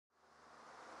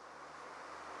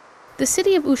The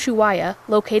city of Ushuaia,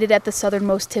 located at the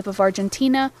southernmost tip of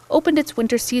Argentina, opened its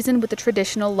winter season with the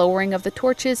traditional lowering of the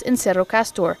torches in Cerro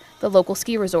Castor, the local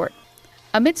ski resort.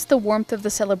 Amidst the warmth of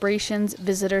the celebrations,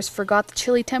 visitors forgot the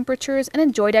chilly temperatures and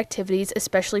enjoyed activities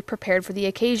especially prepared for the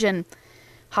occasion.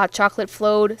 Hot chocolate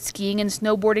flowed, skiing and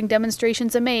snowboarding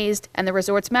demonstrations amazed, and the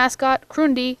resort's mascot,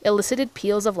 Crundi, elicited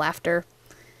peals of laughter.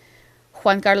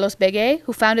 Juan Carlos Begué,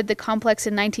 who founded the complex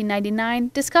in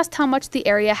 1999, discussed how much the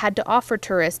area had to offer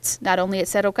tourists, not only at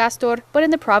Cerro Castor, but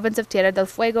in the province of Tierra del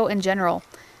Fuego in general.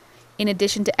 In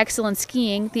addition to excellent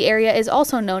skiing, the area is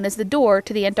also known as the door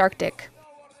to the Antarctic.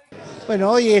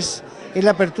 Bueno, hoy es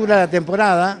la apertura de la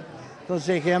temporada,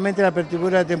 entonces generalmente la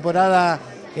apertura de la temporada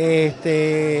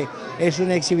es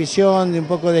una exhibición de un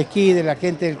poco de esquí de la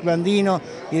gente del club andino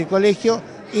y del colegio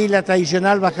y la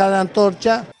tradicional bajada de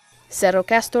antorcha. Cerro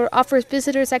Castor offers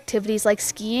visitors activities like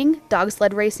skiing, dog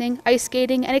sled racing, ice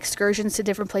skating, and excursions to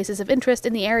different places of interest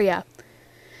in the area.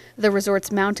 The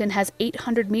resort's mountain has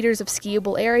 800 meters of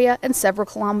skiable area and several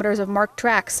kilometers of marked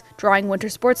tracks, drawing winter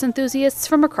sports enthusiasts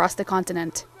from across the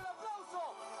continent.